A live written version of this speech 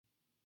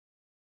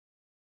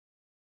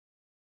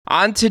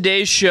On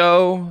today's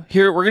show,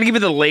 here we're going to give you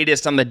the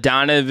latest on the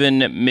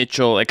Donovan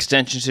Mitchell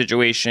extension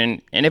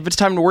situation, and if it's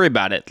time to worry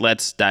about it,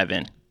 let's dive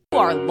in. You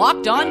are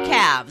Locked On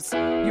Cavs,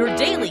 your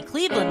daily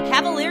Cleveland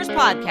Cavaliers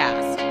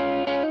podcast.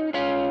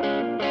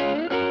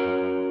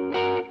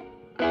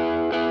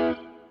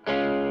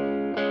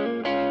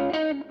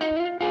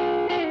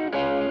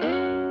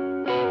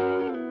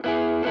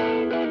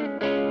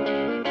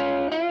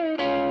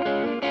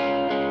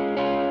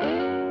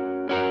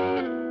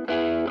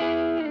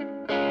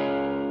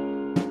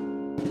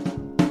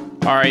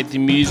 All right, the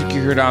music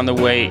you heard on the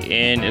way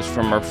in is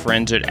from our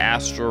friends at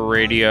Astro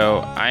Radio.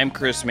 I'm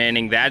Chris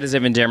Manning. That is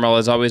Evan Damerl.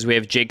 As always, we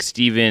have Jake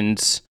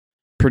Stevens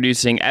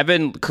producing.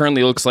 Evan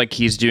currently looks like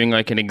he's doing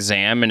like an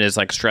exam and is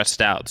like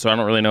stressed out. So I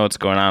don't really know what's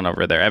going on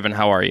over there. Evan,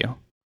 how are you?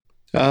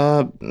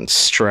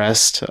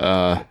 Stressed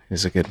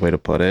is a good way to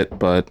put it.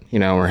 But, you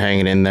know, we're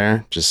hanging in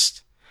there.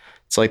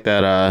 It's like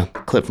that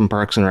clip from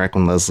Parks and Rec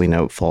when Leslie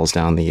Knope falls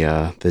down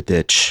the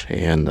ditch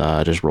and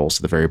just rolls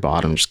to the very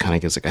bottom, just kind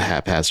of gives like a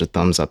haphazard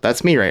thumbs up.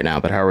 That's me right now,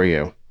 but how are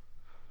you?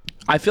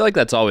 I feel like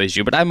that's always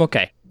you, but I'm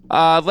okay.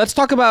 Let's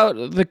talk about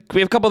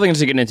we have a couple of things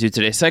to get into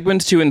today.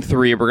 Segments 2 and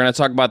 3, we're going to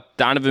talk about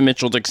Donovan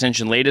Mitchell's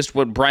extension latest,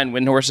 what Brian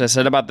Windhorst has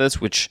said about this,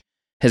 which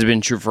has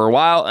been true for a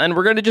while, and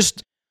we're going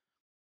to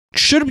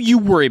should you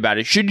worry about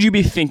it? Should you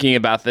be thinking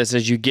about this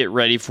as you get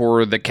ready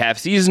for the Cavs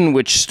season,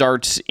 which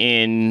starts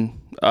in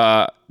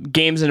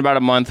games in about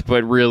a month,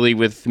 but really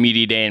with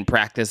media day and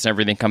practice and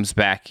everything comes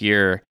back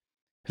here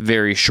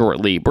very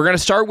shortly. We're going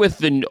to start with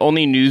the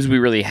only news we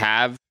really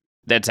have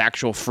that's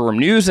actual firm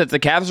news, that the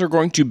Cavs are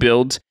going to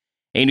build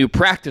a new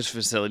practice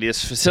facility.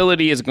 This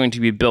facility is going to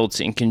be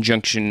built in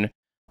conjunction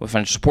with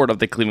financial support of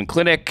the Cleveland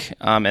Clinic,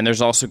 and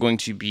there's also going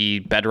to be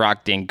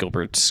Bedrock, Dan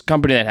Gilbert's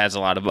company that has a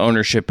lot of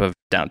ownership of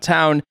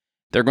downtown.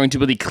 They're going to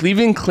build the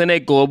Cleveland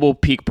Clinic Global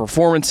Peak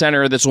Performance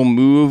Center. This will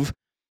move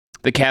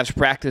the Cavs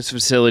practice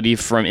facility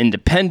from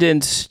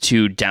Independence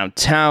to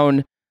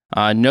downtown.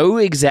 No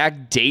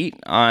exact date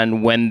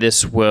on when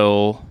this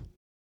will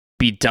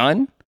be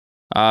done.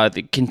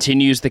 It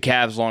continues the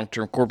Cavs'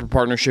 long-term corporate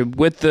partnership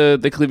with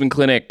the Cleveland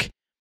Clinic.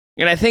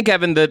 And I think,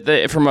 Evan,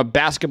 that from a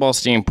basketball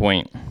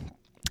standpoint,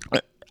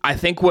 I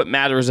think what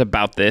matters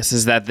about this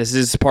is that this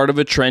is part of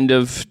a trend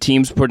of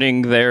teams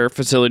putting their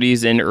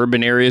facilities in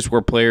urban areas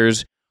where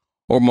players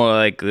are more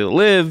likely to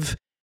live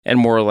and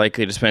more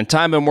likely to spend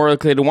time and more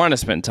likely to want to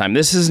spend time.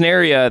 This is an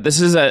area, this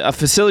is a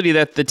facility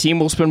that the team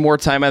will spend more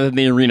time at than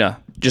the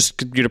arena, just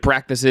due to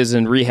practices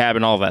and rehab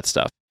and all that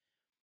stuff.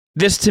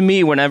 This, to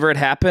me, whenever it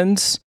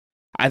happens,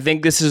 I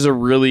think this is a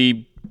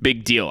really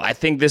big deal. I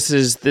think this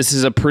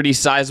is a pretty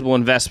sizable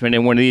investment,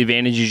 and one of the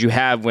advantages you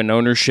have when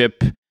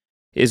ownership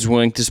is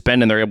willing to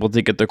spend and they're able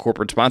to get their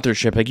corporate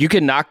sponsorship. Like, you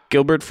can knock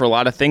Gilbert for a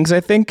lot of things,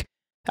 I think.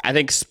 I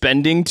think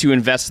spending to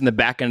invest in the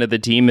back end of the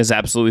team is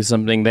absolutely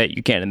something that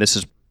you can, and this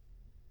is.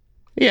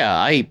 Yeah,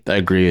 I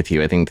agree with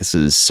you. I think this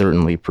is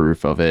certainly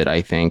proof of it.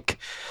 I think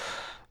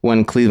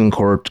when Cleveland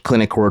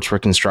Clinic courts were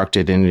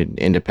constructed in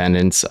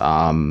Independence,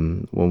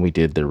 when we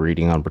did the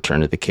reading on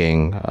Return of the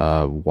King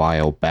a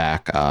while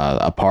back,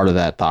 a part of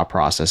that thought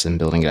process in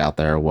building it out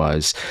there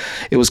was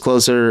it was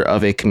closer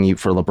of a commute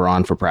for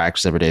LeBron for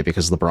practice every day,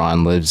 because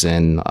LeBron lives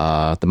in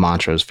the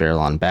Montrose,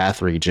 Fairlawn,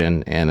 Bath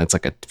region, and it's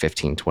like a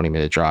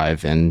 15-20-minute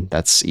drive, and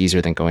that's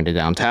easier than going to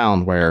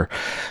downtown, where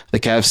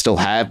the Cavs still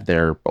have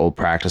their old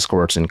practice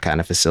courts and kind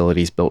of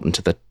facilities built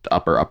into the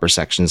upper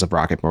sections of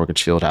Rocket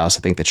Mortgage Fieldhouse.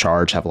 I think the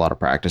Charge have a lot of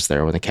practice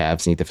there when the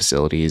Cavs need the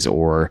facilities,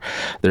 or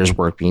there's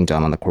work being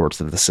done on the courts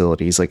of the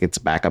facilities. Like, it's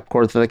backup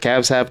courts that the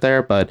Cavs have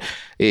there, but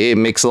it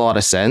makes a lot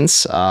of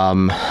sense.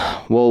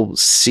 We'll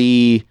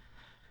see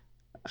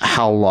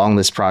how long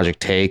this project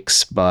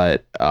takes,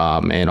 but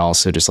and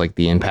also just like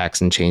the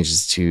impacts and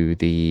changes to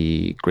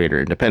the greater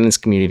Independence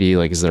community.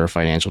 Like, is there a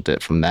financial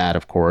dip from that?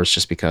 Of course,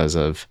 just because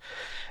of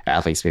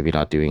athletes maybe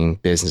not doing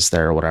business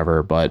there or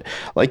whatever. But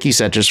like you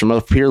said, just from a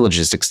pure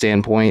logistics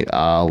standpoint,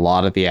 a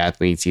lot of the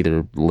athletes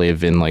either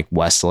live in like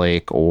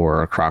Westlake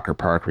or Crocker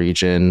Park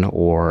region,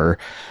 or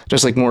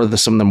just like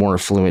some of the more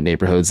affluent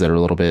neighborhoods that are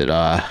a little bit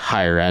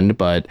higher end,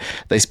 but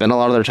they spend a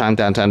lot of their time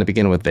downtown to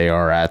begin with. They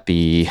are at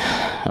the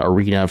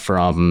arena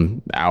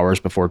from hours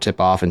before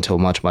tip off until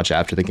much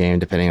after the game,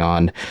 depending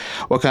on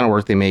what kind of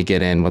work they may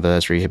get in, whether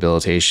that's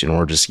rehabilitation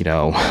or just, you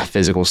know,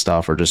 physical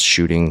stuff, or just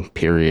shooting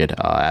period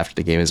after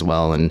the game as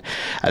well. And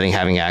I think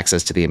having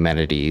access to the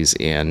amenities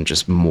and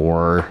just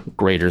more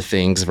greater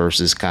things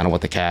versus kind of what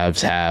the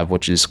Cavs have,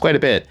 which is quite a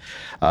bit.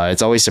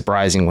 It's always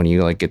surprising when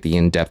you like get the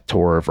in-depth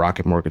tour of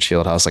Rocket Mortgage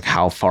Fieldhouse, like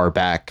how far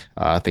back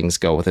things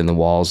go within the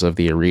walls of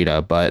the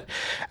arena. But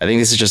I think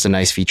this is just a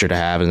nice feature to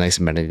have, a nice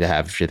amenity to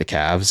have if you're the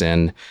Cavs.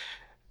 And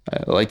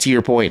like, to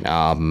your point,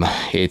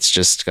 it's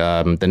just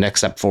the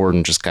next step forward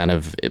and just kind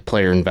of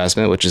player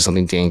investment, which is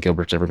something Dan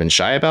Gilbert's never been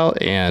shy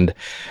about. And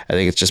I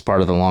think it's just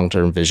part of the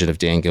long-term vision of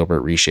Dan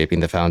Gilbert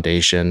reshaping the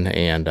foundation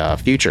and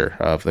future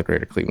of the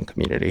greater Cleveland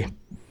community.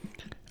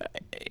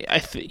 I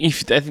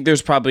think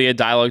there's probably a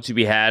dialogue to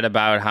be had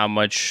about how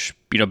much,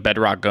 you know,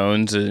 Bedrock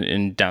owns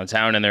in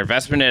downtown and their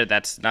investment in it.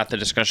 That's not the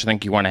discussion I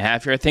think you want to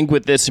have here. I think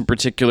with this in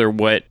particular,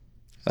 what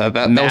That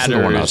wasn't the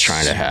one I was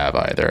trying to have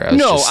either.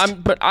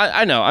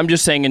 I know. I'm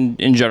just saying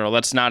in general.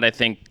 That's not. I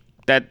think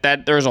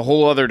that there's a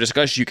whole other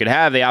discussion you could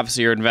have. They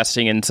obviously are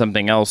investing in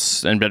something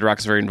else, and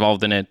Bedrock's very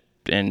involved in it.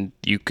 And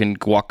you can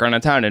walk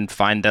around town and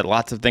find that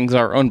lots of things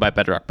are owned by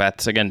Bedrock.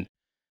 That's again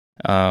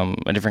a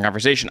different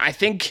conversation. I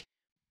think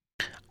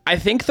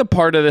the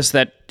part of this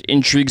that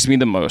intrigues me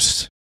the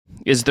most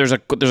is there's a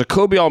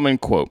Kobe Allman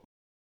quote,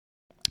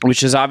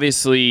 which is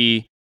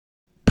obviously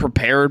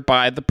prepared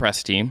by the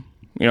press team.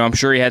 You know, I'm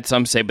sure he had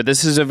some say, but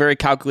this is a very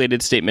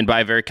calculated statement by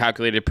a very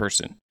calculated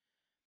person.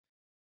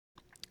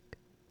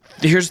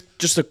 Here's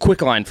just a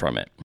quick line from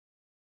it.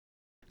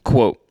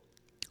 Quote,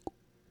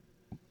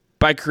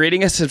 by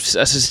creating a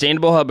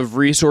sustainable hub of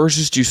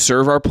resources to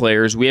serve our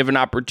players, we have an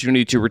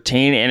opportunity to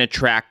retain and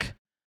attract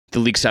the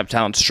league's top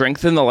talent,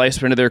 strengthen the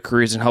lifespan of their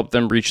careers, and help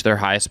them reach their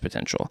highest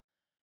potential.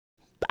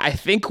 I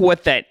think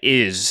what that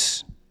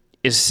is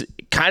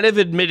kind of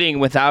admitting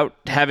without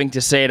having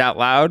to say it out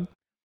loud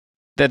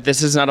that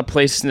this is not a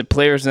place that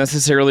players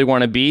necessarily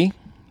want to be,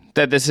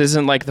 that this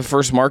isn't like the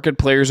first market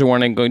players are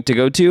wanting to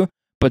go to,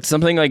 but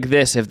something like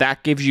this, if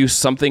that gives you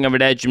something of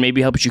an edge and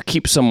maybe helps you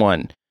keep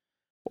someone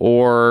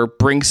or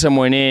bring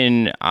someone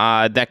in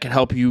that can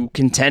help you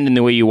contend in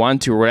the way you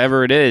want to or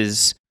whatever it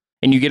is,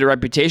 and you get a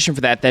reputation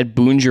for that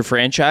boons your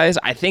franchise.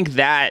 I think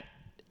that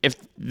if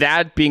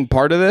that being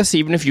part of this,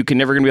 even if you can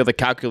never going to be able to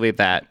calculate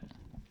that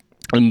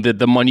and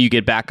the money you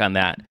get back on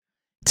that,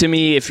 to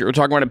me, if you're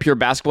talking about a pure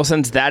basketball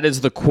sense, that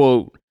is the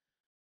quote,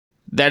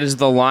 that is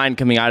the line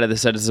coming out of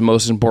this that is the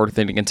most important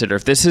thing to consider.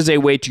 If this is a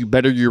way to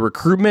better your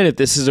recruitment, if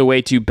this is a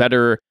way to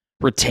better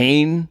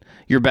retain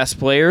your best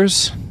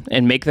players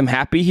and make them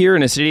happy here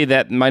in a city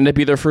that might not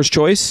be their first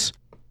choice,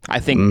 I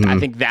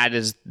think that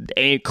is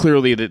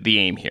clearly the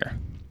aim here.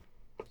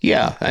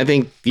 Yeah, I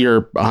think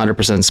you're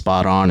 100%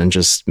 spot on and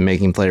just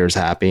making players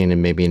happy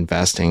and maybe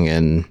investing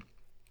in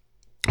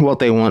what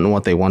they want and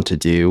what they want to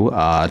do.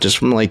 Just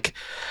from like,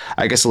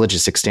 I guess a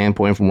logistics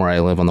standpoint, from where I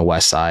live on the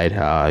west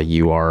side,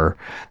 you are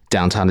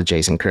downtown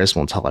adjacent. Chris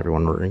won't tell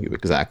everyone where you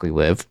exactly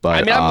live,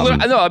 but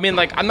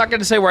I'm not going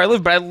to say where I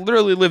live, but I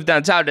literally live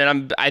downtown,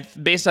 and I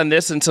based on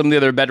this and some of the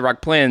other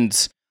Bedrock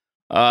plans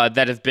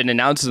that have been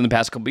announced in the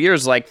past couple of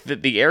years, like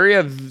the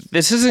area.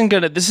 This is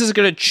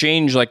gonna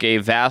change like a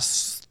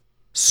vast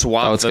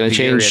swath of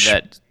the area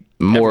that.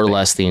 More or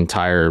less the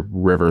entire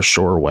river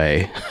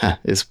shoreway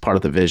is part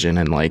of the vision,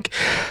 and like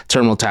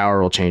Terminal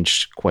Tower will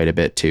change quite a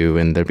bit too,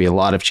 and there'll be a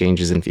lot of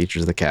changes and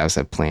features the Cavs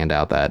have planned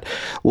out that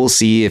we'll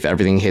see if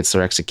everything hits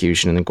their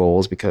execution and the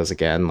goals, because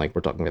again, like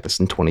we're talking about this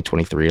in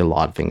 2023, a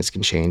lot of things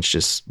can change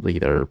just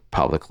either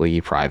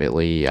publicly,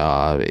 privately,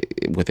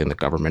 within the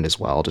government as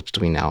well, just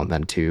between now and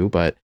then too.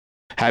 But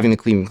having the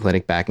Cleveland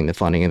Clinic backing the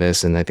funding of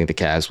this, and I think the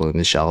Cavs willing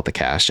to shell out the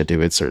cash to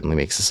do it, certainly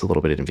makes this a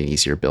little bit of an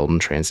easier build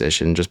and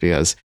transition, just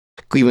because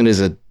Cleveland is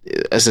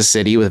a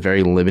city with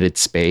very limited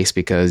space,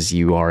 because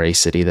you are a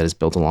city that is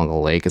built along a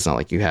lake. It's not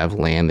like you have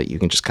land that you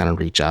can just kind of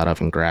reach out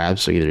of and grab.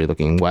 So either you're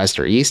looking west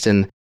or east,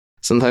 and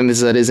sometimes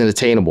that isn't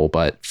attainable.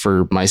 But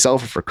for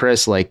myself or for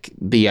Chris, like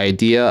the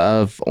idea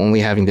of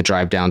only having to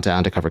drive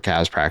downtown to cover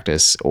Cavs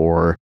practice,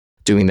 or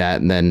doing that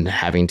and then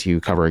having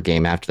to cover a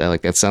game after that,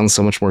 like that sounds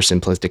so much more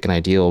simplistic and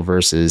ideal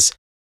versus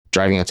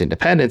driving out to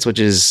Independence,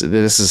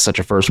 this is such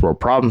a first world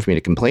problem for me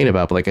to complain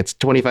about, but like it's a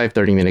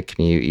 25-30 minute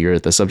commute. You're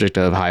the subject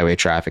of highway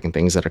traffic and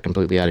things that are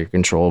completely out of your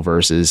control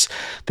versus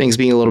things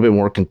being a little bit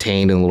more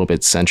contained and a little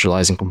bit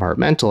centralized and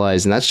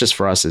compartmentalized. And that's just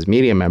for us as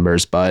media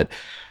members. But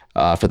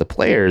for the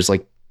players,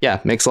 like, yeah,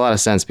 makes a lot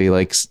of sense. Be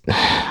like,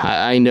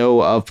 I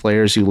know of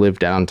players who live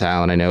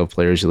downtown. I know of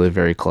players who live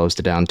very close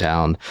to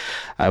downtown.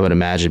 I would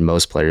imagine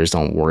most players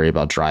don't worry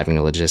about driving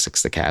the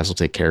logistics. The Cavs will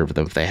take care of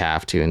them if they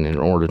have to, and in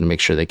order to make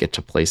sure they get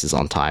to places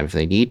on time if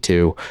they need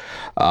to.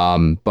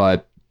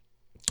 But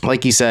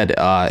like you said,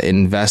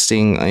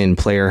 investing in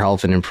player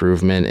health and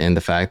improvement, and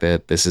the fact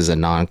that this is a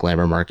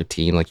non-glamour market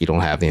team, like you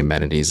don't have the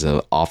amenities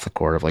off the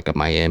court of like a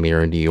Miami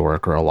or a New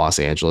York or a Los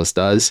Angeles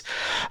does.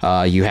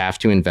 You have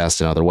to invest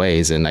in other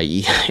ways. And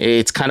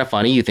it's kind of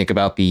funny. You think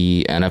about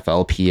the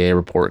NFLPA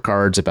report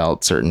cards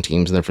about certain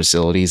teams and their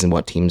facilities and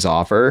what teams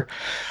offer.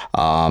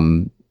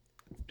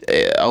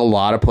 A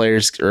lot of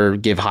players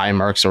give high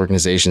marks to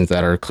organizations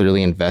that are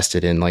clearly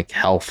invested in like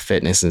health,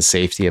 fitness, and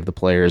safety of the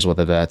players,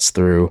 whether that's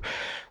through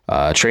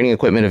training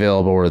equipment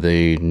available, or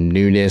the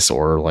newness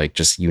or like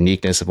just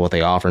uniqueness of what they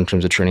offer in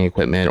terms of training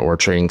equipment or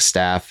training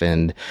staff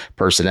and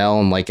personnel.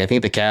 And like, I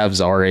think the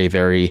Cavs are a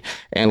very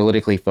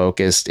analytically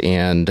focused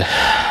and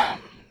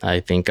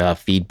I think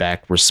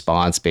feedback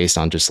response based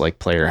on just like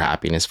player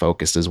happiness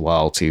focused as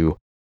well, to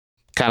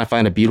kind of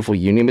find a beautiful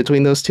union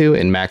between those two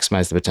and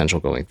maximize the potential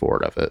going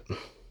forward of it.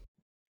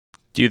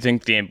 Do you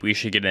think we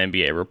should get an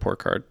NBA report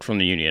card from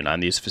the union on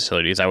these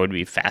facilities? I would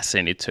be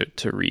fascinated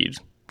to read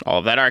all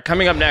of that. All right,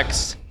 coming up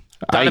next,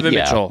 Donovan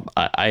Mitchell.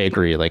 I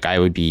agree. Like, I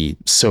would be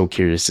so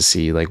curious to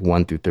see like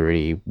 1 through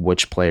 3,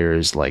 which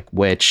players like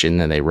which,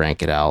 and then they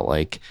rank it out.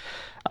 Like,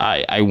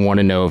 I want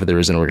to know if there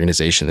is an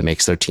organization that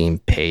makes their team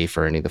pay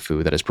for any of the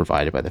food that is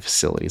provided by the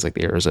facilities, like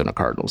the Arizona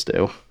Cardinals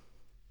do.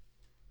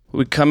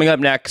 Coming up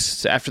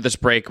next, after this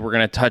break, we're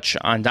going to touch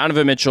on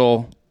Donovan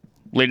Mitchell,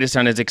 latest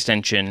on his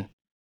extension,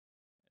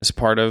 as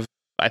part of,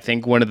 I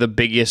think, one of the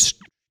biggest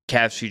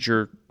Cavs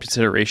future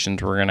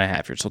considerations we're going to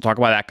have here. So we'll talk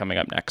about that coming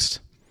up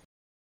next.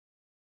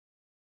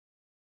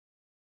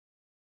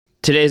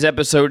 Today's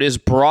episode is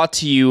brought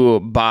to you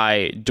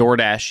by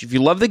DoorDash. If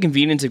you love the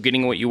convenience of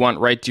getting what you want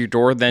right to your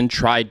door, then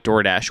try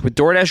DoorDash. With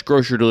DoorDash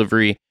grocery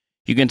delivery,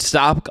 you can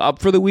stock up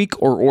for the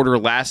week or order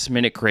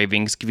last-minute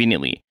cravings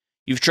conveniently.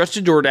 You've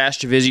trusted DoorDash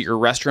to visit your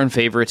restaurant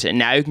favorites, and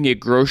now you can get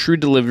grocery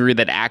delivery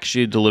that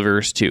actually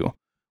delivers too.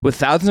 With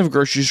thousands of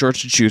grocery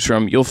stores to choose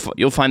from, you'll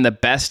find the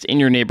best in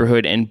your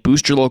neighborhood and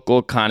boost your local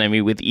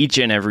economy with each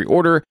and every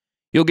order.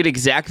 You'll get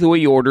exactly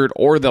what you ordered,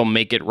 or they'll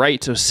make it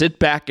right, so sit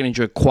back and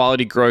enjoy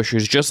quality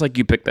groceries just like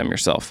you picked them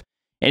yourself.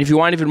 And if you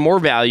want even more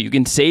value, you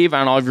can save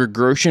on all of your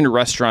grocery and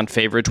restaurant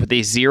favorites with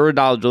a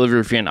 $0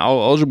 delivery fee on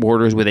all eligible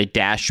orders with a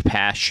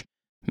DashPass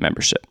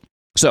membership.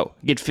 So,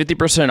 get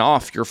 50%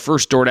 off your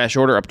first DoorDash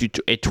order up to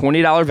a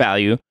 $20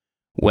 value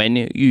when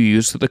you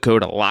use the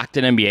code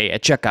LOCKEDINNBA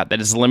at checkout. That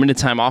is a limited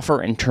time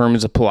offer and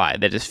terms apply.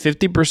 That is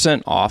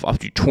 50% off up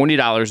to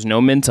 $20,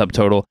 no min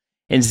subtotal,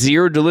 and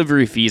 $0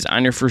 delivery fees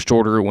on your first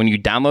order when you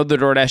download the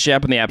DoorDash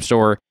app in the App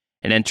Store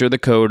and enter the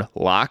code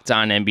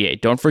LOCKEDONNBA.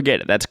 Don't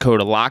forget it. That's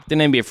code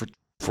LOCKEDINNBA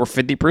for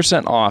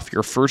 50% off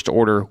your first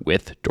order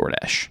with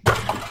DoorDash.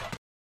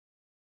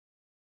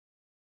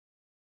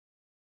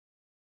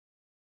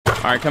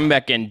 All right, coming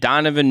back in,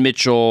 Donovan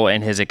Mitchell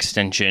and his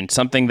extension,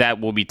 something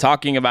that we'll be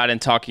talking about.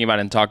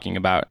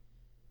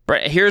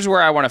 But here's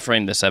where I want to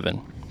frame this,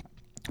 Evan.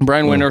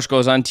 Brian Windhorst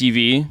goes on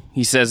TV.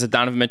 He says that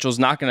Donovan Mitchell's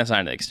not going to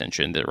sign an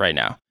extension right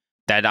now.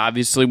 That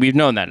obviously we've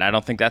known that. And I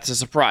don't think that's a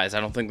surprise.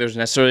 I don't think there's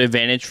necessarily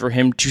advantage for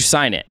him to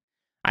sign it.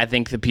 I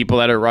think the people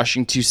that are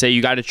rushing to say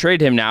you got to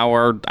trade him now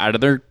are out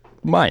of their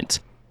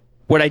minds.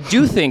 What I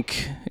do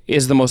think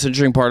is the most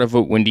interesting part of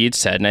what Windy had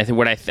said, and I think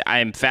what I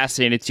am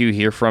fascinated to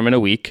hear from in a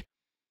week,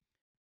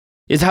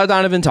 is how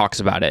Donovan talks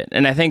about it.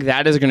 And I think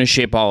that is going to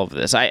shape all of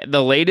this.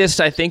 The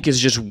latest, I think, is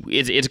just,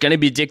 it's going to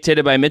be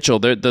dictated by Mitchell.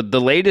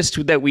 The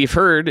latest that we've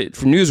heard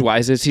from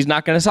Newswise is he's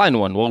not going to sign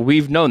one. Well,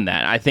 we've known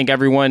that. I think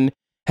everyone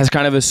has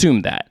kind of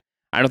assumed that.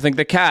 I don't think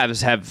the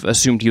Cavs have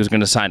assumed he was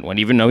going to sign one,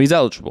 even though he's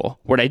eligible.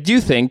 What I do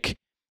think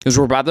is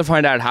we're about to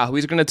find out how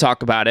he's going to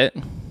talk about it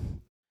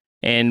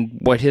and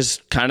what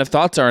his kind of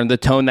thoughts are and the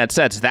tone that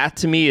sets. That,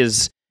 to me,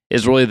 is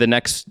really the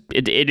next.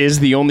 It is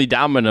the only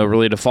domino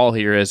really to fall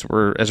here as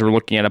we're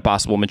looking at a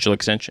possible Mitchell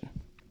extension.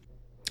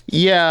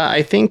 Yeah,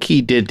 I think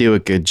he did do a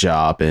good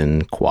job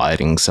in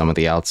quieting some of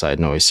the outside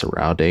noise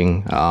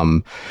surrounding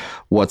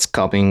what's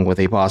coming with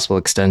a possible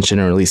extension,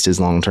 or at least his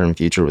long-term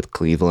future with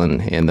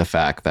Cleveland, and the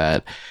fact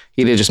that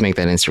he did just make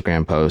that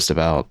Instagram post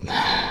about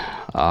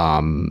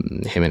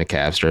him in a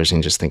Cavs jersey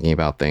and just thinking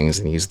about things,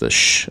 and use the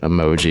shh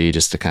emoji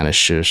just to kind of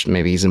shush.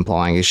 Maybe he's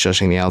implying he's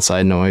shushing the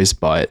outside noise,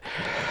 but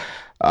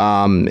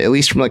at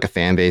least from like a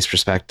fan base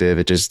perspective,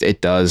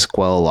 it does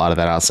quell a lot of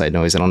that outside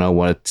noise. I don't know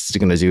what it's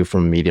going to do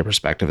from a media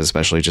perspective,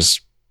 especially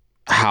just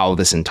how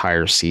this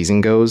entire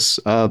season goes,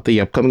 the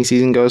upcoming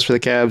season goes for the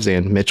Cavs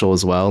and Mitchell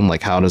as well. And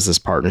like, how does this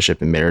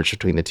partnership and marriage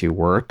between the two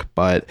work?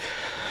 But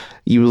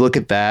you look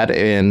at that,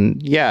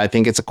 and yeah, I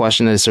think it's a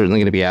question that is certainly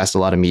going to be asked a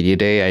lot of media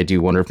day. I do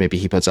wonder if maybe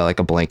he puts out like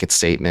a blanket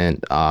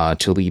statement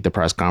to lead the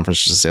press conference,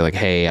 just to say like,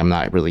 hey, I'm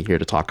not really here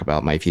to talk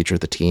about my future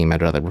with the team.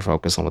 I'd rather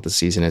focus on what the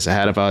season is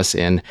ahead of us.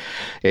 And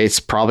it's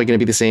probably going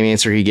to be the same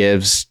answer he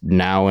gives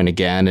now and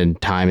again and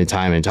time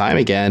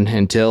again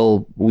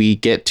until we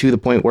get to the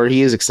point where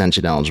he is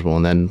extension eligible.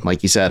 And then,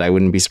 like you said, I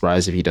wouldn't be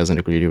surprised if he doesn't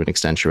agree to an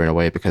extension right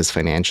away, because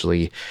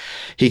financially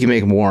he can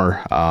make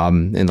more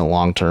in the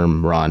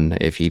long-term run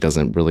if he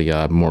doesn't really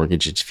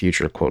mortgage its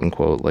future, quote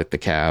unquote, like the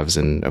Cavs.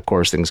 And of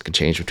course, things could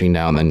change between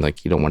now and then.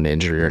 Like, you don't want an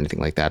injury or anything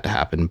like that to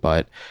happen.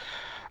 But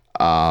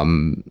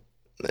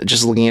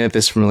just looking at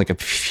this from like a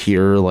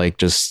pure, like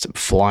just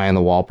fly on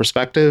the wall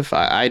perspective,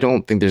 I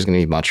don't think there's going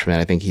to be much from it.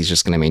 I think he's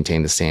just going to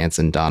maintain the stance.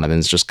 And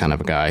Donovan's just kind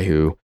of a guy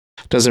who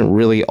doesn't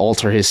really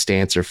alter his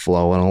stance or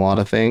flow on a lot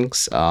of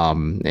things.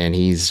 And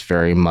he's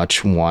very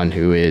much one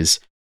who is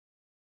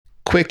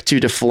quick to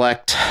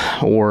deflect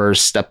or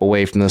step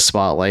away from the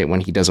spotlight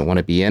when he doesn't want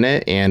to be in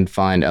it, and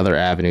find other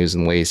avenues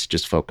and ways to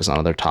just focus on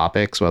other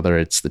topics, whether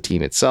it's the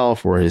team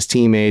itself or his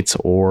teammates,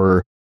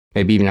 or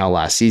maybe even how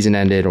last season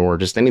ended, or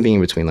just anything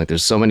in between. Like,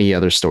 there's so many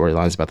other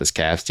storylines about this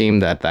Cavs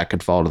team that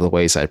could fall to the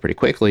wayside pretty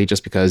quickly,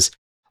 just because,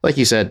 like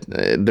you said,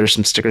 there's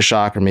some sticker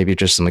shock, or maybe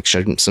just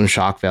some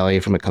shock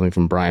value from it coming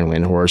from Brian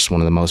Windhorst,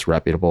 one of the most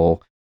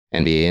reputable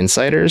NBA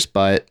insiders.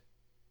 But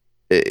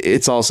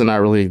it's also not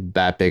really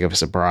that big of a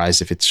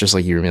surprise if it's just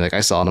like you or me. Like,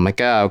 I saw it, I'm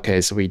like,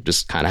 okay, so we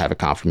just kind of have a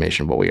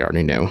confirmation of what we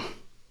already knew.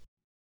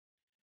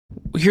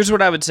 Here's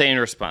what I would say in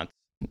response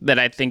that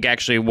I think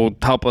actually will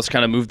help us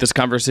kind of move this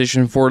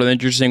conversation forward in an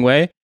interesting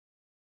way.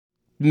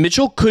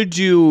 Mitchell could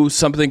do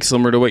something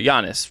similar to what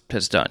Giannis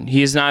has done.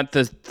 He is not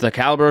the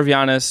caliber of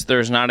Giannis.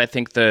 There's not, I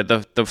think,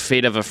 the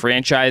fate of a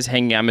franchise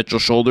hanging on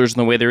Mitchell's shoulders in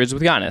the way there is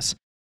with Giannis.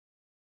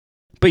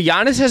 But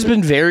Giannis has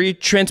been very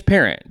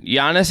transparent.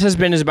 Giannis has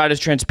been about as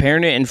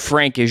transparent and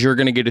frank as you're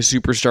going to get a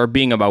superstar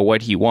being about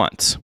what he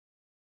wants.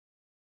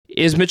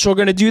 Is Mitchell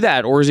going to do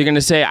that? Or is he going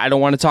to say, I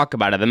don't want to talk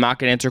about it. I'm not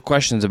going to answer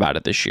questions about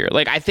it this year.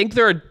 Like, I think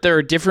there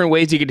are different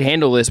ways you could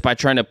handle this by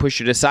trying to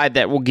push it aside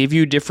that will give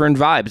you different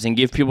vibes and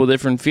give people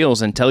different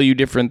feels and tell you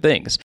different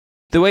things.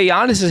 The way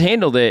Giannis has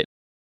handled it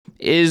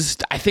is,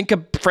 I think,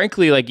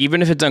 frankly, like,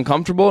 even if it's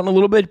uncomfortable in a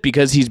little bit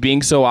because he's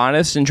being so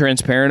honest and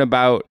transparent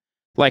about,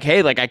 like,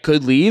 hey, like, I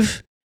could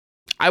leave.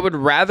 I would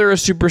rather a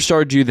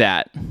superstar do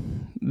that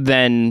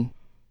than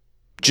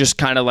just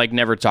kind of like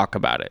never talk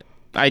about it.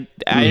 I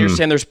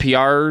understand there's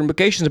PR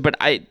implications, but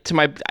I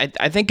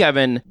think,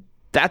 Evan,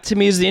 that to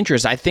me is the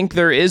interest. I think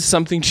there is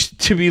something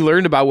to be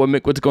learned about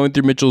what's going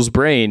through Mitchell's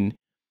brain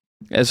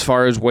as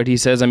far as what he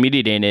says on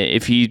media day. And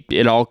if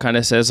it all kind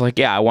of says like,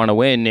 yeah, I want to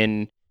win,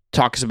 and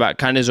talks about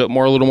kind of a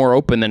little more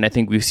open than I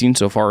think we've seen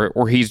so far,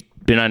 or he's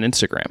been on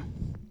Instagram.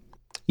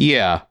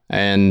 Yeah,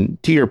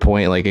 and to your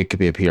point, like, it could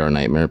be a PR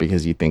nightmare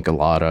because you think a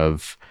lot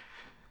of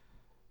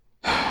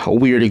a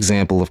weird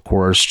example, of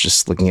course,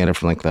 just looking at it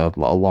from like the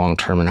long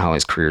term and how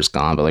his career's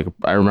gone. But like,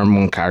 I remember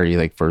when Kyrie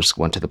like first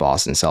went to the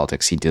Boston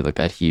Celtics, he did like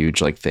that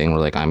huge like thing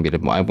where like, I'm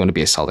going to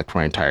be a Celtic for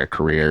my entire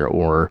career.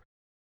 Or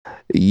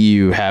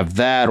you have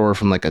that, or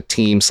from like a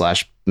team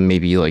 /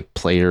 maybe like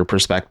player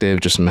perspective,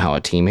 just from how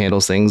a team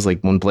handles things. Like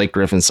when Blake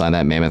Griffin signed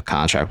that mammoth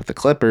contract with the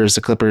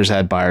Clippers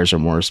had buyer's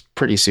remorse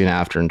pretty soon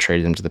after and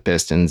traded him to the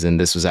Pistons. And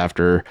this was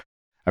after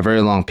a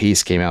very long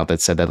piece came out that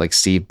said that like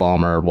Steve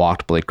Ballmer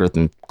walked Blake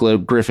Griffin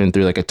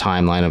through like a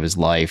timeline of his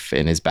life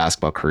and his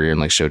basketball career, and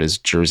like showed his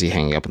jersey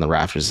hanging up in the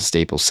rafters of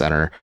Staples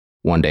Center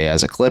one day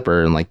as a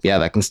Clipper. And like, yeah,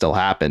 that can still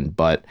happen,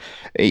 but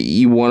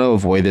you want to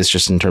avoid this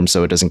just in terms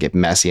so it doesn't get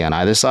messy on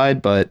either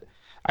side. But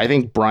I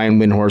think Brian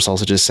Windhorst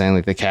also just saying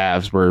like the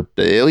Cavs were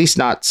at least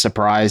not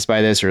surprised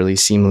by this, or at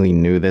least seemingly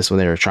knew this when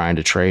they were trying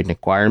to trade and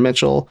acquire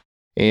Mitchell.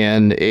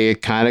 And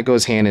it kind of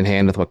goes hand in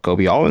hand with what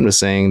Kobe Allman was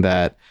saying,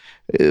 that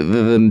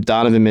the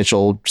Donovan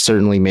Mitchell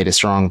certainly made a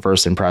strong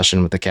first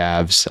impression with the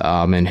Cavs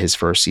in his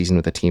first season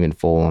with the team in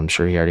full. I'm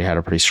sure he already had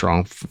a pretty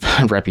strong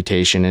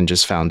reputation and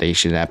just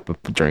foundation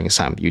during his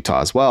time with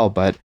Utah as well.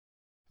 But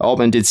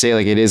Altman did say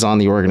like it is on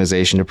the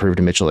organization to prove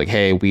to Mitchell like,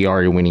 hey, we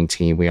are a winning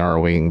team, we are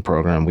a winning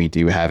program, we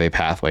do have a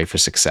pathway for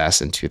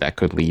success, and that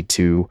could lead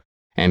to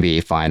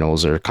NBA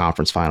finals or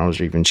conference finals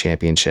or even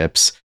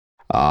championships.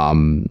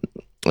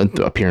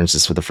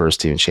 Appearances for the first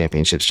two, and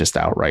championships just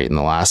outright in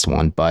the last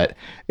one. But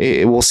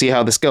we'll see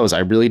how this goes. I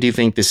really do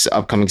think this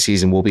upcoming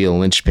season will be a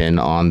linchpin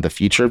on the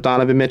future of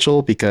Donovan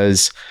Mitchell,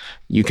 because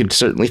you could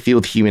certainly feel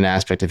the human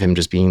aspect of him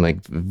just being like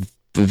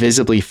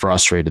visibly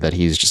frustrated that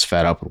he's just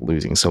fed up with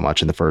losing so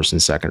much in the first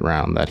and second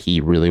round, that he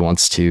really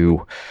wants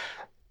to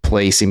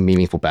play some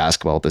meaningful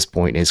basketball at this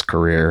point in his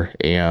career.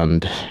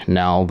 And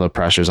now the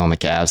pressure's on the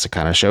Cavs to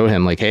kind of show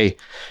him like, hey,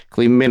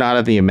 Cleveland may not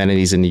have the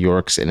amenities in New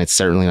York, and it's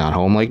certainly not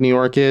home like New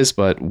York is,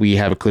 but we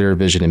have a clear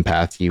vision and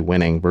path to you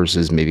winning,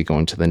 versus maybe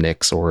going to the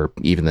Knicks or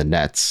even the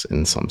Nets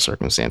in some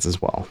circumstances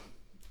as well.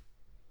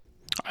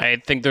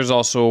 I think there's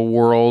also a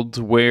world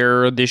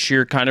where this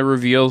year kind of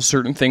reveals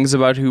certain things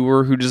about who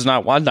or who does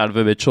not want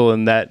Donovan Mitchell,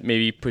 and that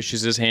maybe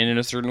pushes his hand in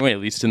a certain way, at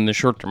least in the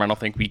short term. I don't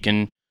think we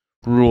can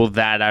rule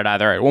that out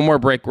either. All right, one more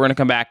break. We're going to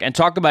come back and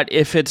talk about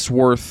if it's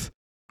worth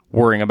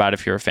worrying about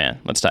if you're a fan.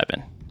 Let's dive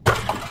in.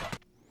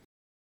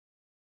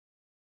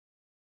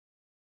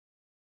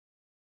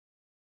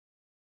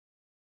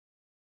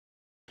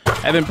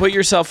 Evan, put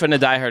yourself in a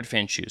diehard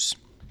fan shoes.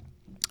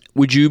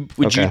 Would you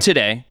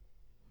today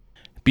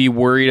be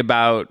worried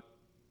about,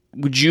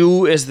 would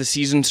you, as the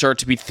season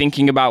starts to be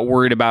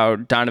worried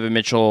about Donovan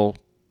Mitchell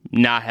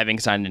not having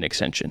signed an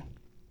extension?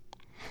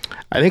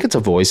 I think it's a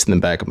voice in the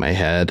back of my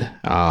head,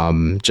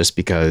 just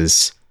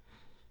because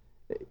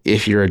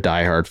if you're a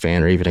diehard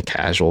fan or even a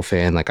casual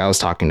fan, like I was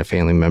talking to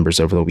family members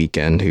over the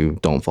weekend who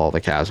don't follow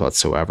the Cavs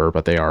whatsoever,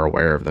 but they are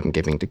aware of them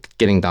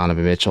getting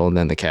Donovan Mitchell, and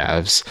then the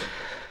Cavs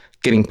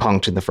getting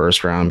punked in the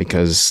first round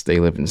because they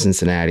live in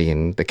Cincinnati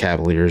and the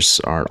Cavaliers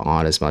aren't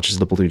on as much as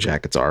the Blue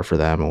Jackets are for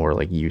them, or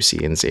like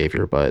UC and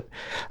Xavier. But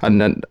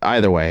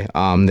either way,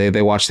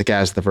 they watch the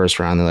Cavs the first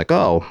round. They're like,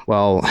 oh,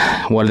 well,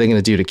 what are they going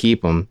to do to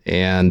keep them?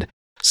 And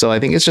so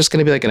I think it's just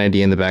going to be like an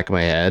idea in the back of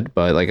my head.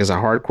 But like as a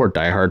hardcore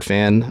diehard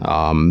fan,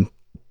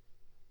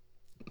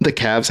 the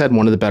Cavs had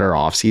one of the better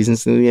off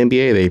seasons in the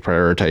NBA. They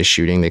prioritized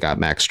shooting. They got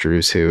Max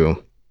Strus,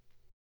 who,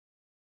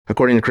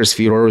 according to Chris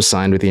Fedor, was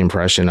signed with the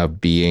impression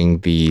of being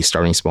the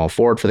starting small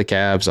forward for the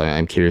Cavs.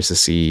 I'm curious to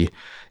see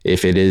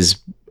if it is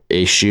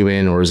a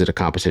shoe-in or is it a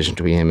competition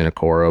between him and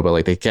Okoro. But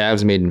like the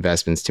Cavs made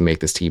investments to make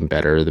this team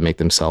better, to make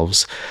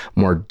themselves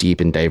more deep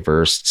and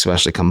diverse,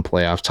 especially come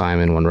playoff time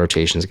and when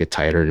rotations get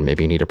tighter and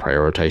maybe you need to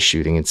prioritize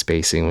shooting and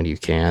spacing when you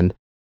can.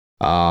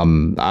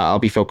 I'll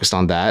be focused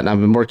on that, and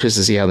I've been more curious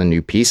to see how the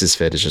new pieces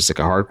fit. As just like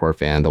a hardcore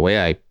fan, the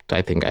way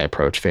I think I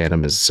approach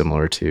fandom is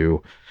similar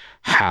to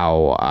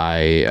how I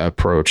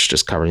approach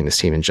just covering this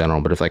team in general.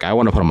 But if like I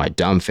want to put on my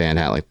dumb fan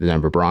hat, like the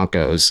Denver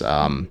Broncos,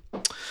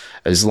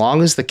 as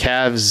long as the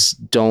Cavs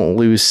don't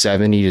lose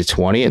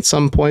 70-20 at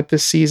some point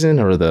this season,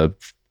 or the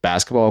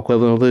basketball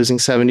equivalent of losing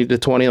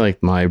 70-20,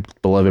 like my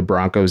beloved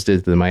Broncos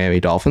did to the Miami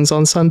Dolphins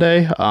on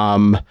Sunday,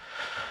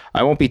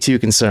 I won't be too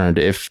concerned.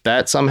 If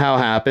that somehow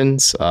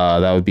happens,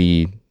 that would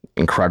be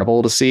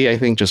incredible to see, I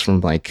think, just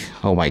from like,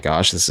 oh my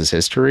gosh, this is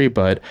history.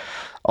 But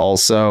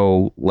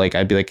also, like,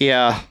 I'd be like,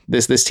 yeah,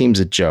 this team's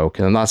a joke.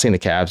 And I'm not saying the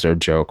Cavs are a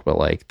joke, but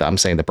like, I'm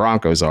saying the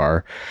Broncos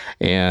are.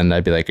 And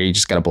I'd be like, you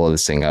just got to blow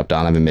this thing up.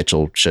 Donovan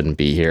Mitchell shouldn't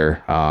be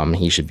here.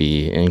 He should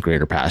be in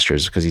greater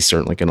pastures, because he's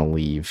certainly going to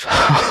leave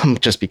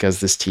just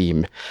because this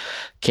team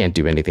can't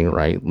do anything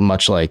right,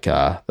 much like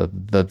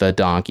the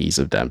Donkeys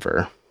of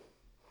Denver.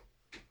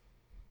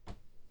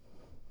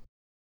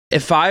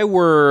 If I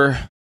were,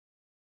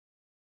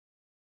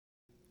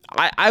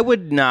 I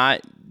would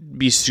not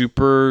be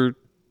super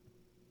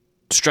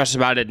stressed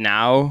about it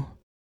now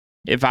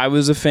if I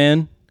was a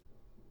fan,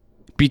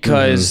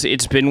 because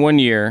it's been 1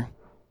 year.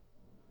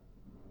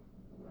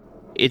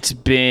 It's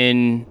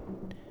been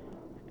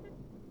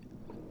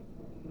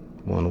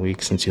 1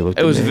 week since you looked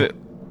at me.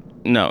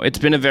 No, it's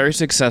been a very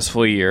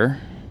successful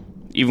year,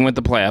 even with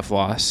the playoff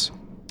loss.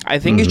 I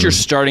think as you're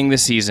starting the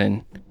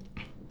season,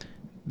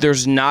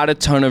 there's not a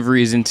ton of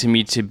reason to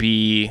me to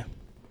be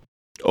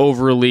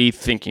overly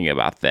thinking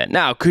about that.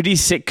 Now, could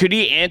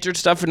he answer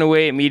stuff in a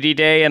way at media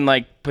day and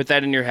like put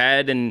that in your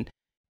head and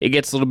it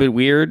gets a little bit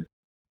weird?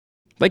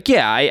 Like,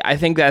 yeah, I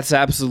think that's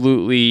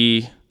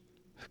absolutely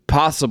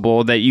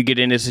possible, that you get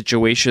in a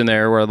situation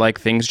there where like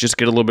things just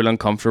get a little bit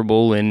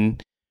uncomfortable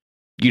and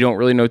you don't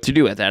really know what to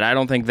do with that. I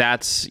don't think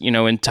that's,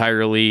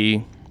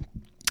 entirely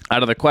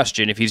out of the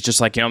question. If he's just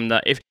like, I'm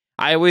not, if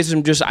I always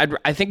am just,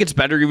 I think it's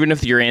better, even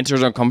if your answer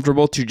is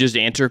uncomfortable, to just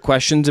answer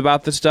questions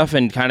about this stuff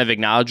and kind of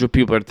acknowledge what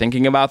people are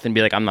thinking about, than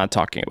be like, I'm not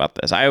talking about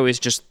this. I always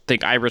just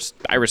think I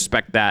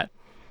respect that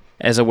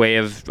as a way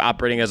of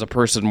operating as a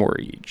person more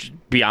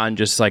beyond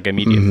just like a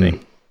media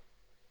thing.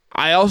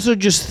 I also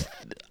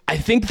I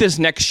think this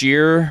next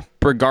year,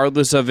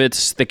 regardless of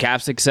it's the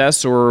Cavs'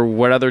 success or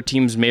what other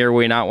teams may or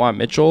may not want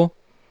Mitchell,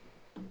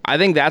 I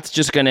think that's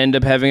just going to end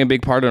up having a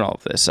big part in all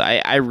of this.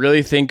 I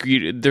really think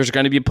there's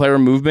going to be player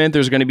movement.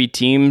 There's going to be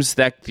teams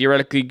that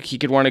theoretically he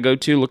could want to go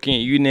to, looking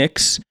at you,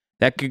 Knicks,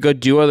 that could go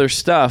do other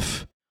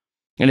stuff.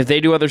 And if they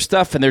do other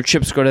stuff and their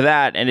chips go to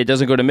that and it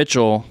doesn't go to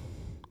Mitchell,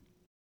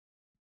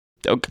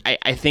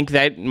 I think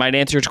that might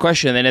answer his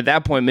question. And at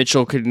that point, the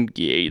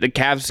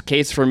Cavs'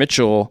 case for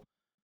Mitchell,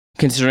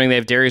 considering they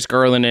have Darius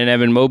Garland and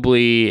Evan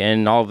Mobley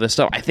and all of this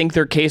stuff, I think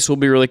their case will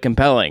be really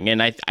compelling.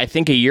 And I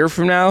think a year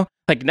from now,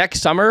 like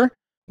next summer,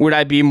 would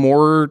I be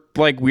more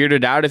like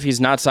weirded out if he's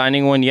not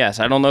signing one? Yes.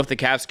 I don't know if the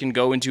Cavs can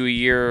go into a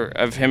year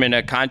of him in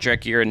a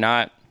contract year and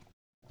not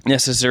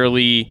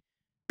necessarily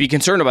be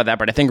concerned about that.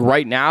 But I think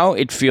right now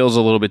it feels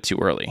a little bit too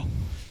early.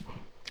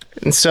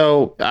 And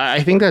so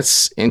I think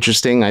that's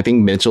interesting. I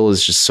think Mitchell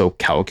is just so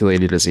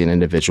calculated as an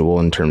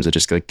individual in terms of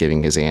just like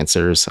giving his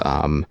answers.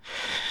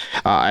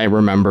 I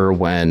remember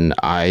when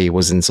I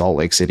was in Salt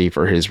Lake City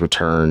for his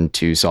return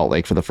to Salt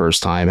Lake for the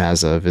first time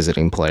as a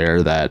visiting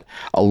player, that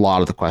a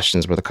lot of the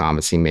questions were the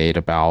comments he made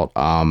about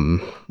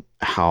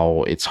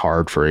how it's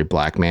hard for a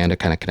black man to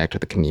kind of connect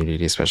with the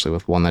community, especially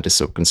with one that is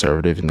so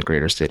conservative in the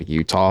greater state of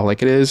Utah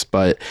like it is.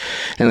 And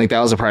like that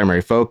was a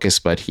primary focus,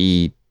 but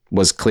he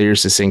was clear,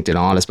 succinct, and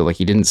honest, but like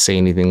he didn't say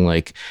anything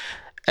like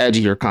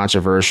edgy or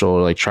controversial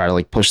or like try to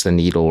like push the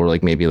needle, or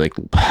like maybe like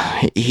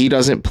he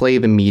doesn't play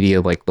the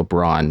media like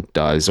LeBron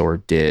does or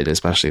did,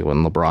 especially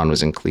when LeBron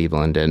was in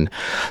Cleveland. And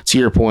to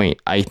your point,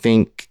 I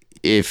think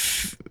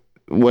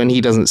when he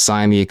doesn't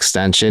sign the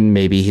extension,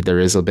 maybe there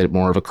is a bit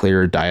more of a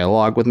clearer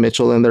dialogue with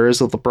Mitchell than there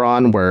is with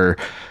LeBron, where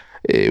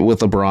with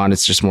LeBron,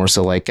 it's just more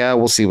so like,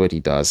 we'll see what he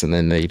does. And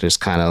then they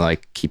just kind of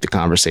like keep the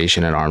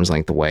conversation at arm's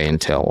length away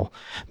until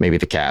maybe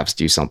the Cavs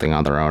do something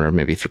on their own, or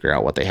maybe figure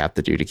out what they have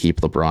to do to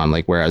keep LeBron.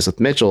 Like, whereas with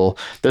Mitchell,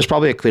 there's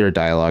probably a clear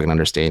dialogue and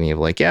understanding of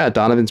like, yeah,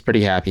 Donovan's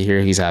pretty happy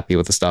here. He's happy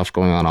with the stuff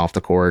going on off the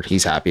court.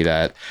 He's happy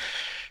that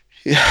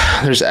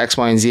there's X,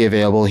 Y, and Z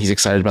available. He's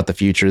excited about the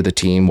future of the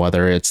team,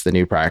 whether it's the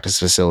new practice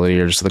facility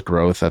or just the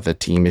growth that the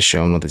team has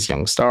shown with its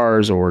young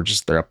stars, or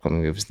just their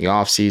upcoming moves in the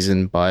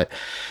offseason. But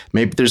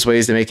maybe there's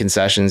ways to make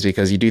concessions,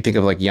 because you do think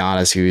of like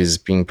Giannis, who is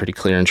being pretty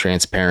clear and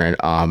transparent.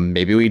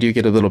 Maybe we do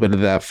get a little bit of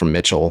that from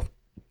Mitchell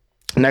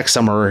next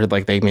summer,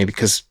 like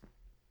because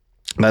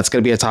that's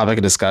going to be a topic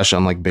of discussion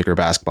on like bigger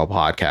basketball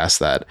podcasts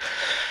that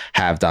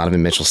have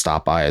Donovan Mitchell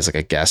stop by as like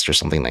a guest or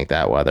something like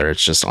that, whether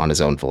it's just on his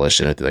own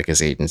volition or like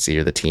his agency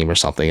or the team or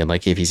something. And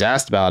like, if he's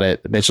asked about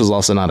it, Mitchell's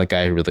also not a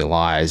guy who really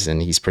lies,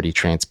 and he's pretty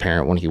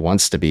transparent when he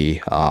wants to be. He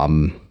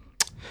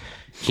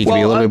can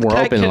be a little bit more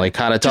open and like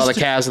kind of tell the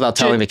Cavs without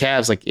telling the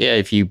Cavs, like, yeah,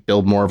 if you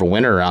build more of a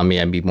winner around me,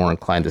 I'd be more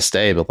inclined to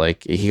stay. But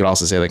like, he could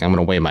also say like, I'm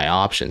going to weigh my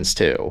options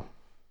too.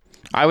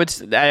 I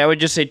would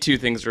just say two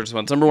things to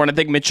response. Number one, I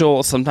think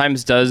Mitchell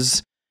sometimes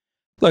does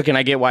look, and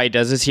I get why he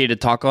does this. He had to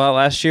talk a lot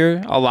last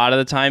year. A lot of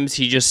the times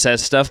he just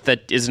says stuff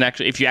that isn't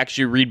actually, if you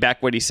actually read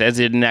back what he says,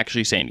 he didn't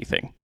actually say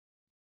anything.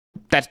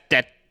 That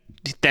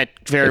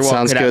very well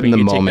sounds could good happen. in the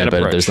moment,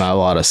 but there's not a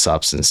lot of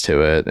substance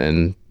to it,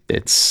 and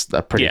it's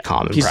a pretty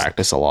common practice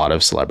practice a lot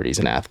of celebrities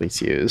and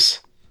athletes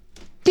use.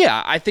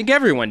 Yeah, I think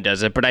everyone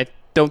does it, but I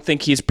don't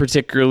think he's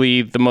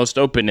particularly the most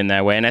open in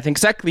that way. And I think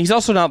secondly, he's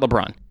also not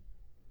LeBron.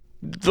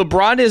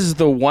 LeBron is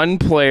the one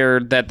player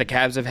that the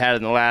Cavs have had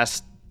in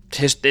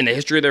the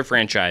history of their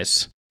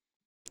franchise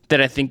that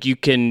I think you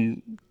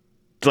can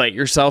let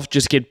yourself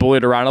just get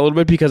bullied around a little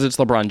bit because it's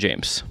LeBron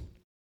James.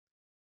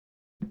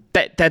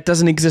 That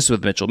doesn't exist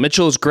with Mitchell.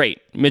 Mitchell is great.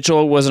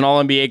 Mitchell was an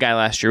All-NBA guy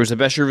last year. It was the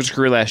best year of his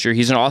career last year.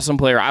 He's an awesome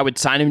player. I would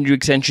sign him to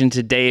extension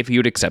today if he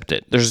would accept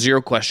it. There's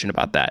zero question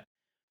about that.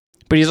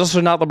 But he's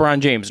also not LeBron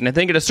James. And I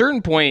think at a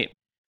certain point,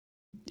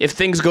 if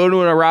things go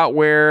to a route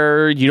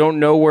where you don't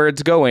know where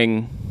it's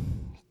going,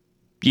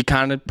 you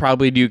kind of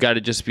probably do got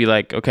to just be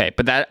like, okay.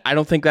 But that I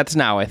don't think that's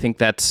now. I think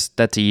that's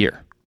a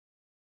year.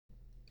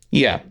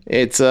 Yeah,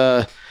 it's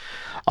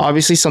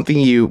obviously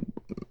something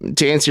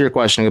to answer your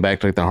question, go back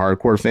to like the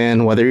hardcore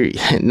fan,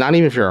 not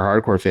even if you're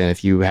a hardcore fan,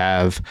 if you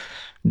have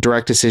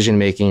direct decision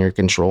making or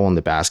control in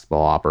the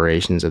basketball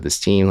operations of this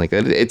team, like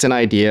it's an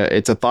idea,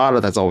 it's a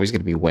thought that's always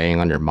going to be weighing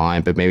on your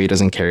mind, but maybe it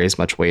doesn't carry as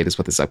much weight as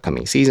what this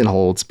upcoming season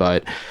holds.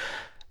 But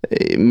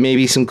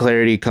maybe some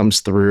clarity comes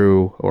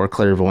through, or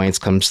clairvoyance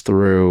comes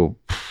through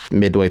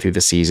midway through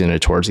the season or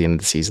towards the end of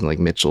the season, like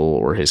Mitchell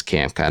or his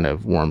camp kind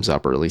of warms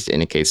up, or at least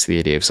indicates the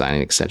idea of signing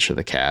an extension of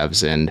the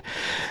Cavs, and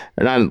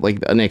not like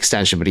an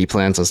extension, but he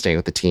plans on staying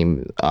with the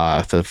team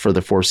for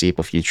the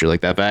foreseeable future.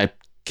 Like that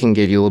can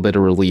give you a little bit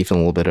of relief and a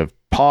little bit of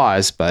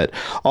pause, but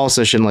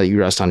also shouldn't let you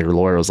rest on your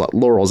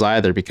laurels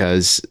either,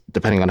 because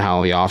depending on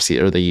how the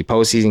offseason or the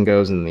postseason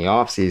goes in the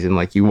offseason,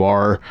 like you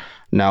are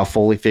now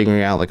fully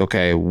figuring out like,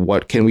 okay,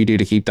 what can we do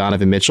to keep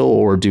Donovan Mitchell,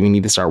 or do we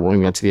need to start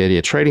warming up to the idea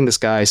of trading this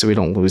guy so we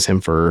don't lose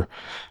him for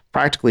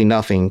practically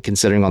nothing,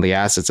 considering all the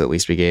assets at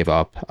least we gave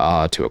up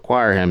to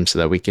acquire him, so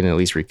that we can at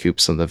least recoup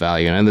some of the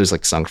value. And there's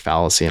like sunk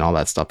fallacy and all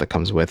that stuff that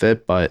comes with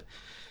it, but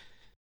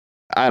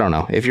I don't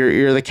know. If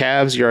you're the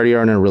Cavs, you already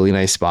are in a really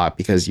nice spot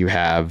because you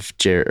have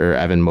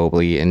Evan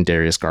Mobley and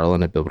Darius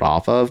Garland to build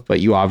off of, but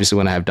you obviously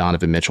want to have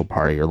Donovan Mitchell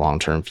part of your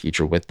long-term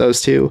future with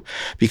those two,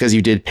 because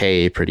you did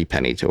pay a pretty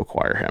penny to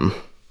acquire him.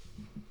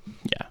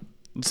 Yeah.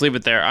 Let's leave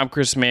it there. I'm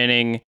Chris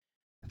Manning.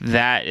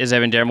 That is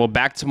Evan Darren. We'll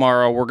back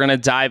tomorrow. We're going to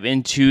dive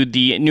into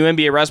the new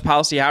NBA rest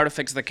policy, how to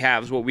fix the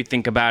Cavs, what we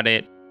think about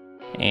it,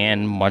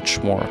 and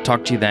much more.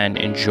 Talk to you then.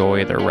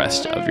 Enjoy the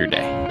rest of your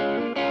day.